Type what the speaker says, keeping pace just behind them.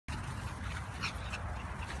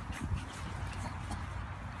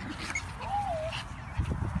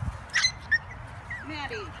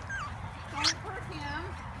Maddie. Don't hurt him.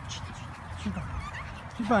 She's fine.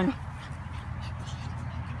 She's fine.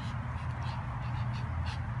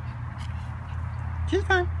 She's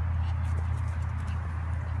fine.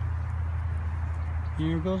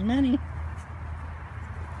 Here goes Maddie.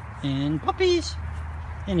 And puppies.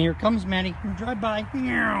 And here comes Maddie. Drive by.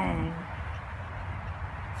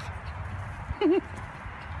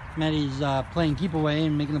 Maddie's playing keep away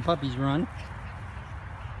and making the puppies run.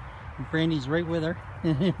 And Brandy's right with her.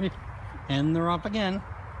 And they're off again.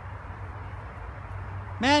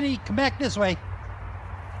 Maddie, come back this way.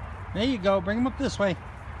 There you go. Bring them up this way.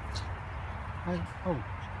 Oh,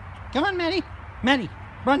 come on, Maddie. Maddie,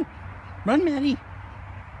 run. Run, Maddie.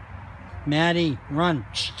 Maddie, run.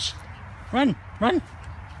 Run, run.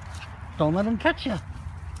 Don't let him catch you.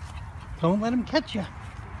 Don't let him catch you.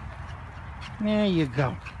 There you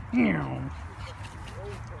go. Yeah,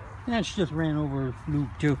 she just ran over Luke,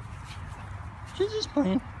 too. She's just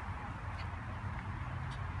playing.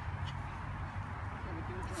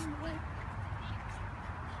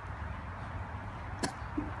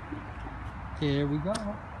 There we go.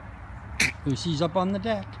 Lucy's up on the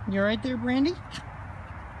deck. You right there, Brandy?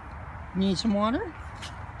 Need some water?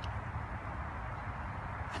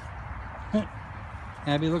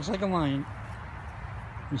 Abby looks like a lion.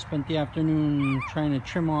 We spent the afternoon trying to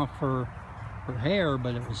trim off her hair,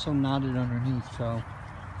 but it was so knotted underneath, so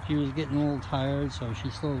she was getting a little tired, so she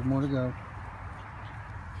still has more to go.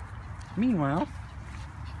 Meanwhile,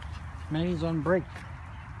 Maddie's on break.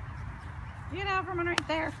 Get out from right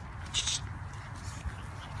there.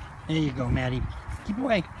 There you go, Maddie. Keep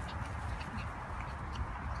away.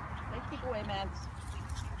 They keep away, Mads.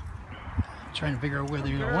 Trying to figure out where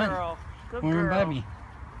they went. Good Went by girl. me.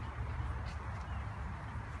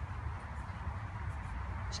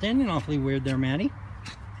 Standing awfully weird there, Maddie.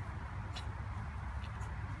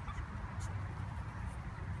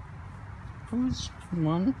 Who's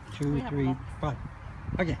 1, 2, 3, 5?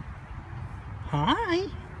 Okay. Hi.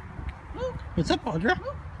 Luke. What's up, Audra?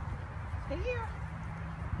 Luke. Stay here.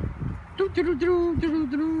 Do do do do do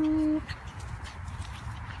do do.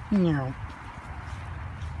 No.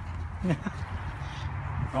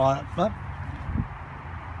 Up.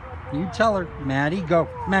 You tell her, Maddie, go.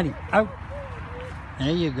 Maddie, out.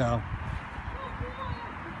 There you go.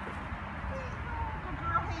 Good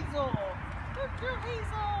girl, Hazel. Good girl,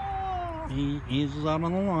 Hazel. Hazel's out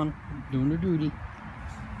on the lawn, doing her duty.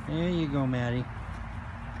 There you go, Maddie.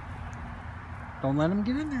 Don't let him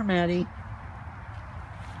get in there, Maddie.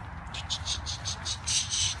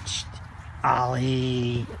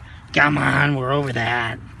 Ollie, come on, we're over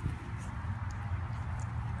that.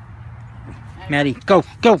 Maddie, go,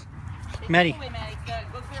 go. Maddie.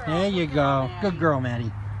 There you go. Good girl,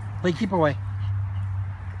 Maddie. Play keep away.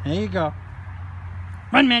 There you go.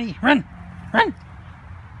 Run, Maddie, run, run.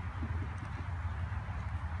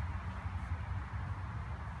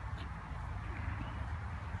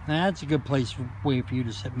 That's a good way for you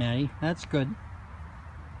to sit, Maddie. That's good.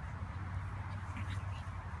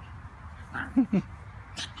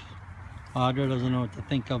 Audra doesn't know what to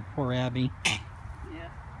think of poor Abby. Yeah,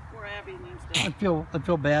 poor Abby needs to. I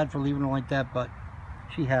feel bad for leaving her like that, but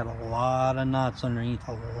she had a lot of knots underneath,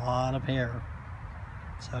 a lot of hair.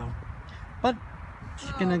 So, but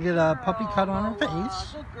she's gonna get a puppy cut on her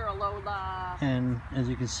face. Good girl, Lola. And as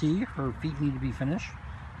you can see, her feet need to be finished.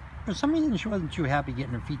 For some reason, she wasn't too happy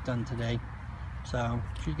getting her feet done today, so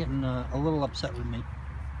she's getting a little upset with me.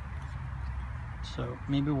 So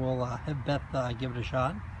maybe we'll have Beth give it a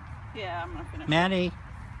shot. Yeah, I'm gonna finish. Maddie,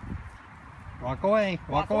 walk away,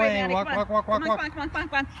 walk away, Maddie. walk. Come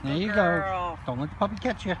on. There you go. Don't let the puppy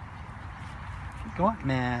catch you. Go on,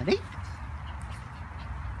 Maddie.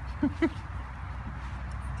 No.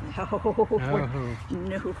 Oh.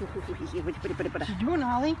 No. What you doing,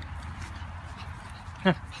 Ollie?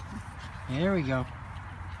 There we go.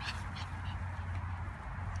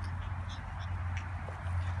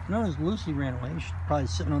 Notice Lucy ran away. She's probably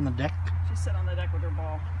sitting on the deck. She's sitting on the deck with her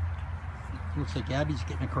ball. Looks like Abby's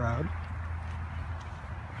getting a crowd.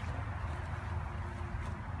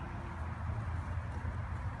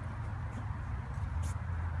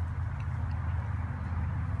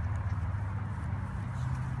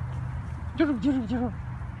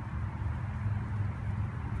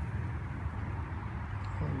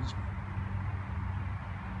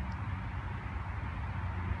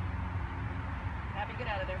 Abby, get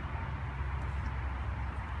out of there.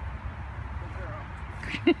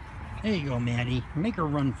 Good girl. There you go, Maddie. Make her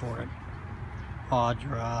run for it.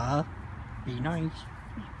 Audra, be nice.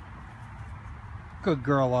 Good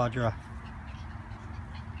girl, Audra.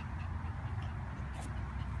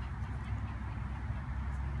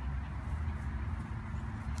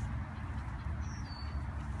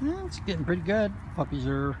 Yeah, it's getting pretty good. Puppies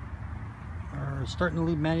are starting to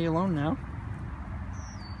leave Maddie alone now.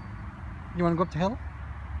 You want to go up the hill?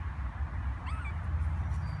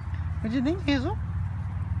 What do you think, Hazel?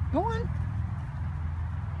 Go on.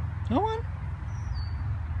 Go on.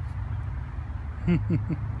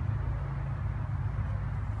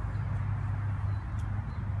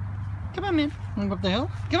 Come on, man. Want to go up the hill?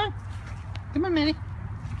 Come on. Come on, Maddie.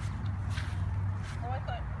 Oh, I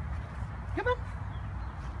thought. Come on.